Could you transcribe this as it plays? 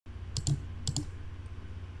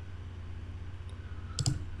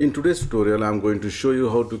In today's tutorial, I'm going to show you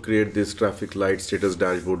how to create this traffic light status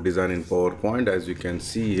dashboard design in PowerPoint. As you can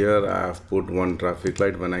see here, I have put one traffic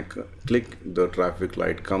light. When I click, the traffic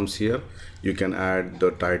light comes here. You can add the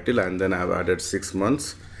title, and then I have added 6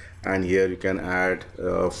 months. And here you can add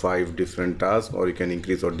 5 different tasks, or you can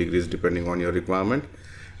increase or decrease depending on your requirement.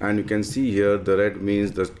 And you can see here the red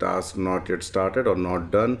means the task not yet started or not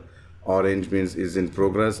done, orange means is in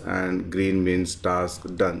progress, and green means task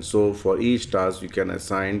done. So for each task you can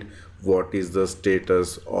assign what is the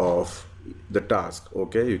status of the task.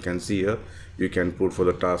 Okay, you can see here you can put for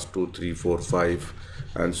the task 2, 3, 4, 5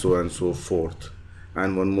 and so forth.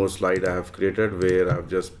 And one more slide I have created where I've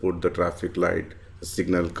just put the traffic light, the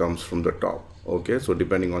signal comes from the top. Okay, so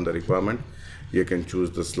depending on the requirement you can choose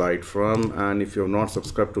the slide from. And if you have not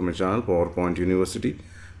subscribed to my channel PowerPoint University,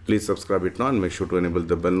 please subscribe it now and make sure to enable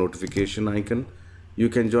the bell notification icon. You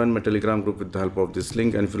can join my Telegram group with the help of this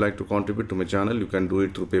link, and if you like to contribute to my channel, you can do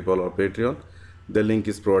it through PayPal or Patreon. The link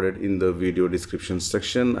is provided in the video description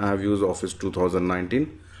section. I have used Office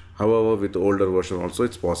 2019. However, with the older version also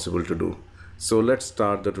it's possible to do. So let's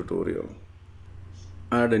start the tutorial.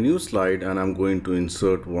 Add a new slide, and I'm going to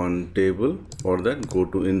insert one table. For that, go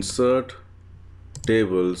to Insert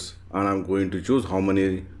Tables, and I'm going to choose how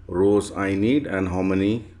many rows I need and how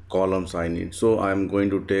many columns I need. So I'm going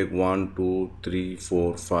to take 1, 2, 3,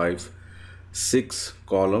 4, 5, 6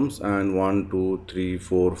 columns and 1, 2, 3,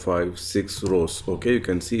 4, 5, 6 rows. Okay, you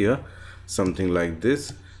can see here something like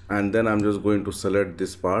this. And then I'm just going to select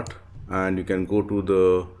this part, and you can go to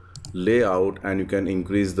the layout and you can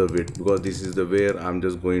increase the width, because this is the where I'm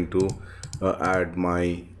just going to add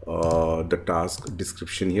my the task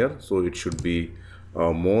description here. So it should be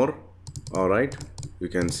more. All right, you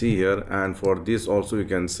can see here, and for this also you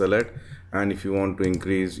can select, and if you want to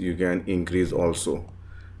increase you can increase also.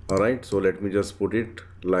 All right, so let me just put it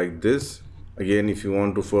like this. Again, if you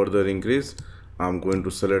want to further increase, I'm going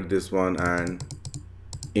to select this one and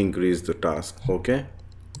increase the task. Okay,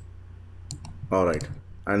 all right,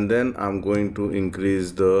 and then I'm going to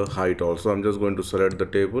increase the height also. I'm just going to select the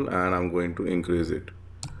table and I'm going to increase it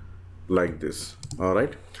like this. All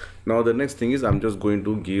right, now the next thing is I'm just going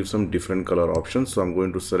to give some different color options. So I'm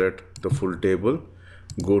going to select the full table,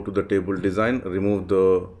 go to the table design, remove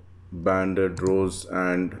the banded rows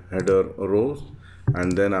and header rows,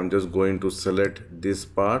 and then I'm just going to select this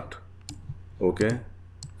part. Okay,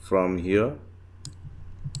 from here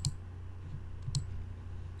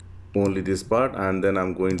only this part, and then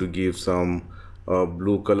I'm going to give some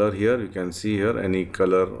blue color here. You can see here any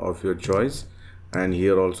color of your choice, and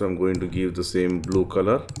here also I'm going to give the same blue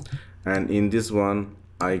color, and in this one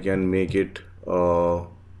I can make it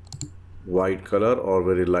white color or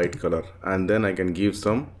very light color, and then I can give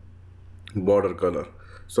some border color.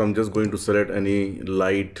 So I'm just going to select any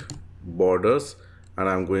light borders, and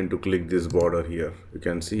I'm going to click this border here. You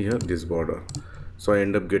can see here this border. So I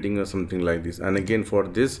end up getting something like this, and again for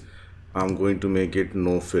this I'm going to make it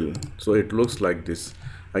no fill, so it looks like this.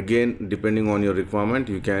 Again, depending on your requirement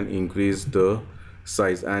you can increase the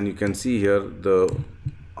size, and you can see here the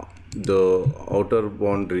outer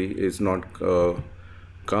boundary is not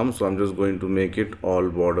come, so I'm just going to make it all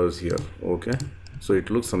borders here. Okay, so it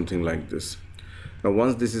looks something like this. Now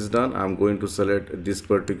once this is done, I'm going to select this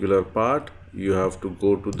particular part. You have to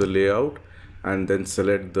go to the layout and then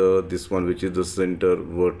select this one, which is the center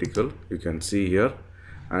vertical. You can see here,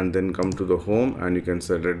 and then come to the home and you can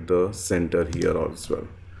select the center here as well.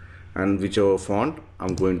 And whichever font,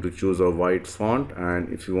 I'm going to choose a white font, and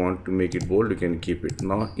if you want to make it bold you can keep it.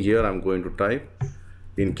 Now here I'm going to type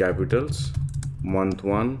in capitals month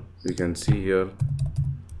 1, you can see here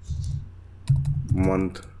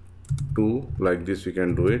month 2, like this you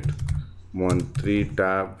can do it, month 3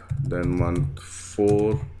 tab, then month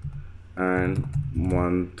 4 and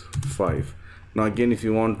month 5. Now again, if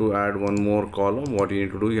you want to add one more column, what you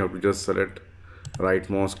need to do, you have to just select right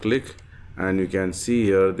mouse click, and you can see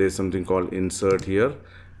here there's something called insert here,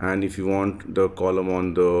 and if you want the column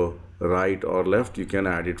on the right or left you can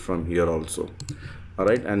add it from here also. All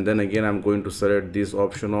right, and then again I'm going to select this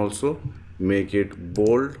option also, make it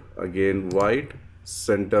bold, again white,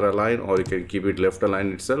 center align, or you can keep it left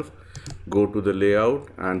align itself. Go to the layout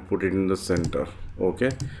and put it in the center.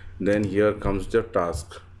 Okay, then here comes the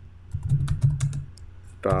task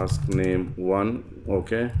name 1.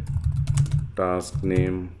 Okay, task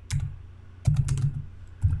name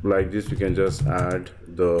like this. You can just add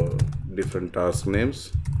the different task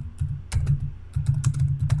names,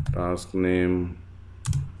 task name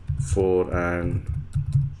 4 and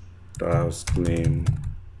task name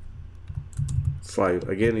 5.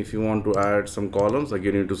 Again, if you want to add some columns,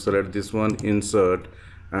 again you need to select this one, insert,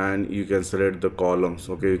 and you can select the columns.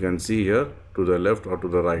 Okay, you can see here to the left or to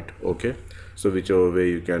the right. Okay, so whichever way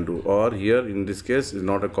you can do, or here in this case is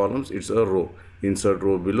not a columns, it's a row. Insert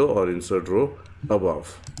row below or insert row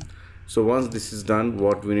above. So once this is done,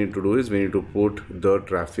 what we need to do is we need to put the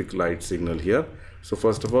traffic light signal here. So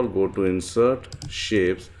first of all, go to insert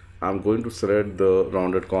shapes. I'm going to select the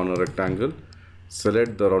rounded corner rectangle.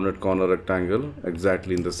 Select the rounded corner rectangle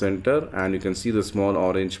exactly in the center, and you can see the small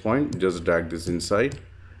orange point. Just drag this inside.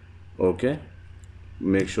 Okay,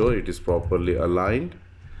 make sure it is properly aligned.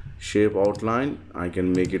 Shape outline, I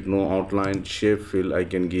can make it no outline. Shape fill, I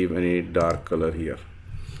can give any dark color here.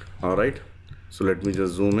 All right, so let me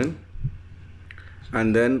just zoom in,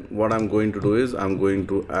 and then what I'm going to do is I'm going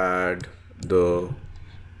to add the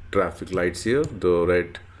traffic lights here, the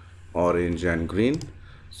red, orange and green.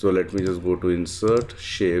 So let me just go to insert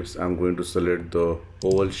shapes. I'm going to select the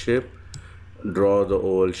oval shape, draw the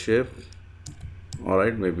oval shape. All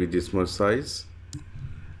right, maybe this much size.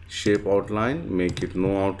 Shape outline, make it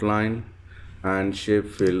no outline, and shape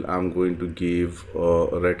fill, I'm going to give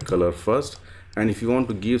a red color first. And if you want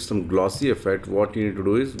to give some glossy effect, what you need to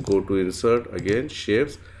do is go to insert again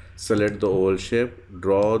shapes, select the oval shape,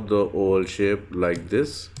 draw the oval shape like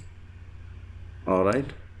this. All right,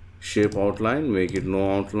 shape outline, make it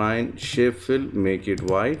no outline. Shape fill, make it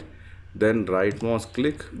white. Then right mouse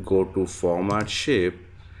click, go to format shape,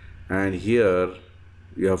 and here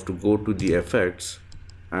you have to go to the effects,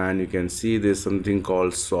 and you can see there's something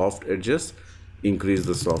called soft edges. Increase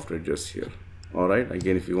the soft edges here. All right,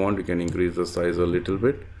 again if you want you can increase the size a little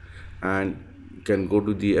bit, and you can go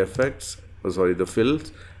to the effects, the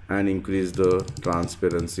fills, and increase the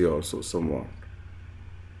transparency also somewhat.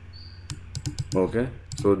 Okay,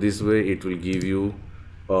 so this way it will give you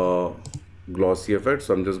a glossy effect.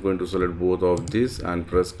 So I'm just going to select both of these and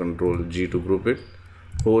press Ctrl G to group it.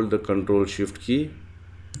 Hold the Ctrl Shift key,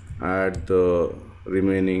 add the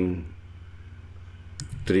remaining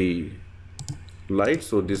 3 lights.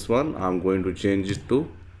 So this one I'm going to change it to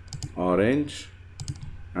orange,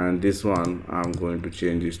 and this one I'm going to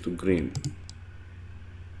change it to green.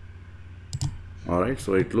 All right,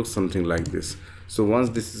 so it looks something like this. So once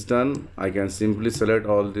this is done, I can simply select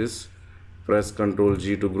all this, press Ctrl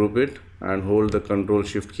G to group it, and hold the Ctrl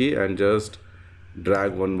Shift key and just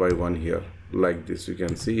drag one by one here like this. You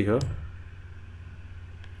can see here.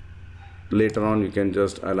 Later on you can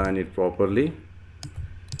just align it properly.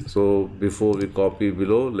 So before we copy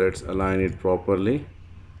below, let's align it properly.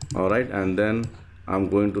 All right, and then I'm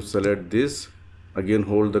going to select this again,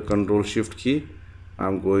 hold the Ctrl Shift key.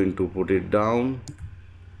 I'm going to put it down,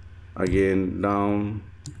 again down.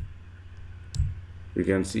 You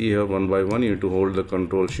can see here one by one you need to hold the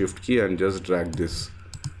Ctrl Shift key and just drag this.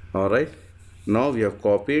 All right, now we have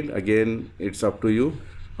copied. Again it's up to you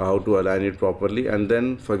how to align it properly. And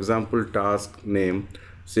then for example, task name,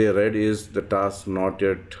 say red is the task not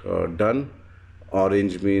yet done,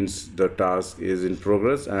 orange means the task is in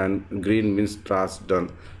progress, and green means task done.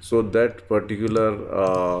 So that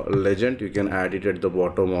particular legend you can add it at the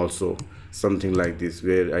bottom also, something like this,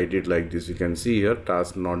 where I did like this. You can see here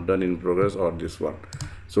task not done, in progress, or this one.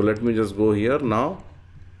 So let me just go here now.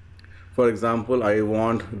 For example, I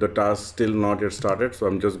want the task still not yet started, so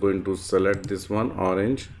I'm just going to select this one,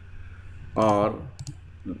 orange, or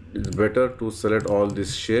it's better to select all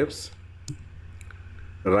these shapes,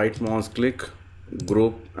 right mouse click,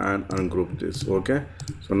 group and ungroup this. Okay,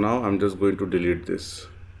 so now I'm just going to delete this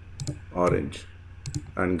orange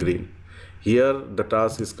and green. Here the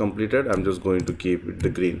task is completed, I'm just going to keep it the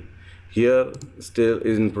green. Here still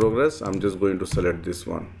is in progress, I'm just going to select this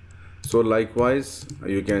one. So likewise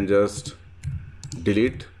you can just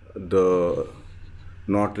delete the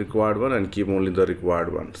not required one and keep only the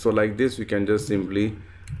required one. So like this you can just simply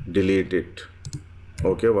delete it.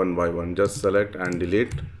 Okay, one by one, just select and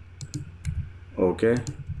delete. Okay,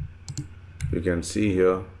 you can see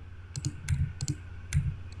here,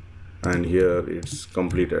 and here it's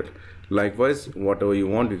completed. Likewise, whatever you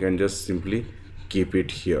want you can just simply keep it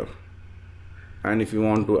here. And if you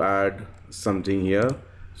want to add something here,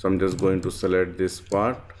 so I'm just going to select this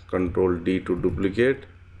part, Ctrl D to duplicate,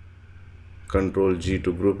 Ctrl G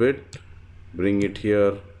to group it, bring it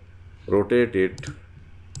here, rotate it,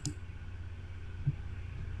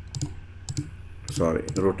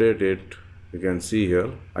 rotate it. You can see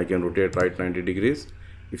here I can rotate right 90 degrees.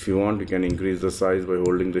 If you want you can increase the size by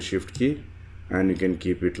holding the Shift key, and you can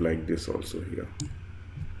keep it like this also here.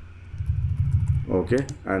 Okay,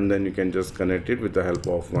 and then you can just connect it with the help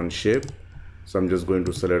of one shape. So I'm just going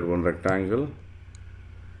to select one rectangle,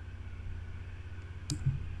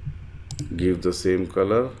 give the same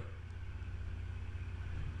color,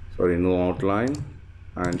 no outline,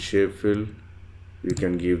 and shape fill, you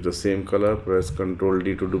can give the same color. Press Ctrl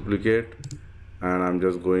D to duplicate, and I'm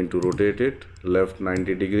just going to rotate it left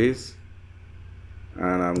 90 degrees,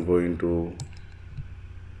 and I'm going to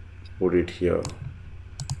put it here.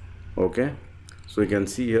 Okay, so you can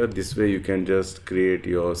see here, this way you can just create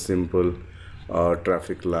your simple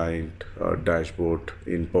traffic light dashboard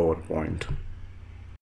in PowerPoint.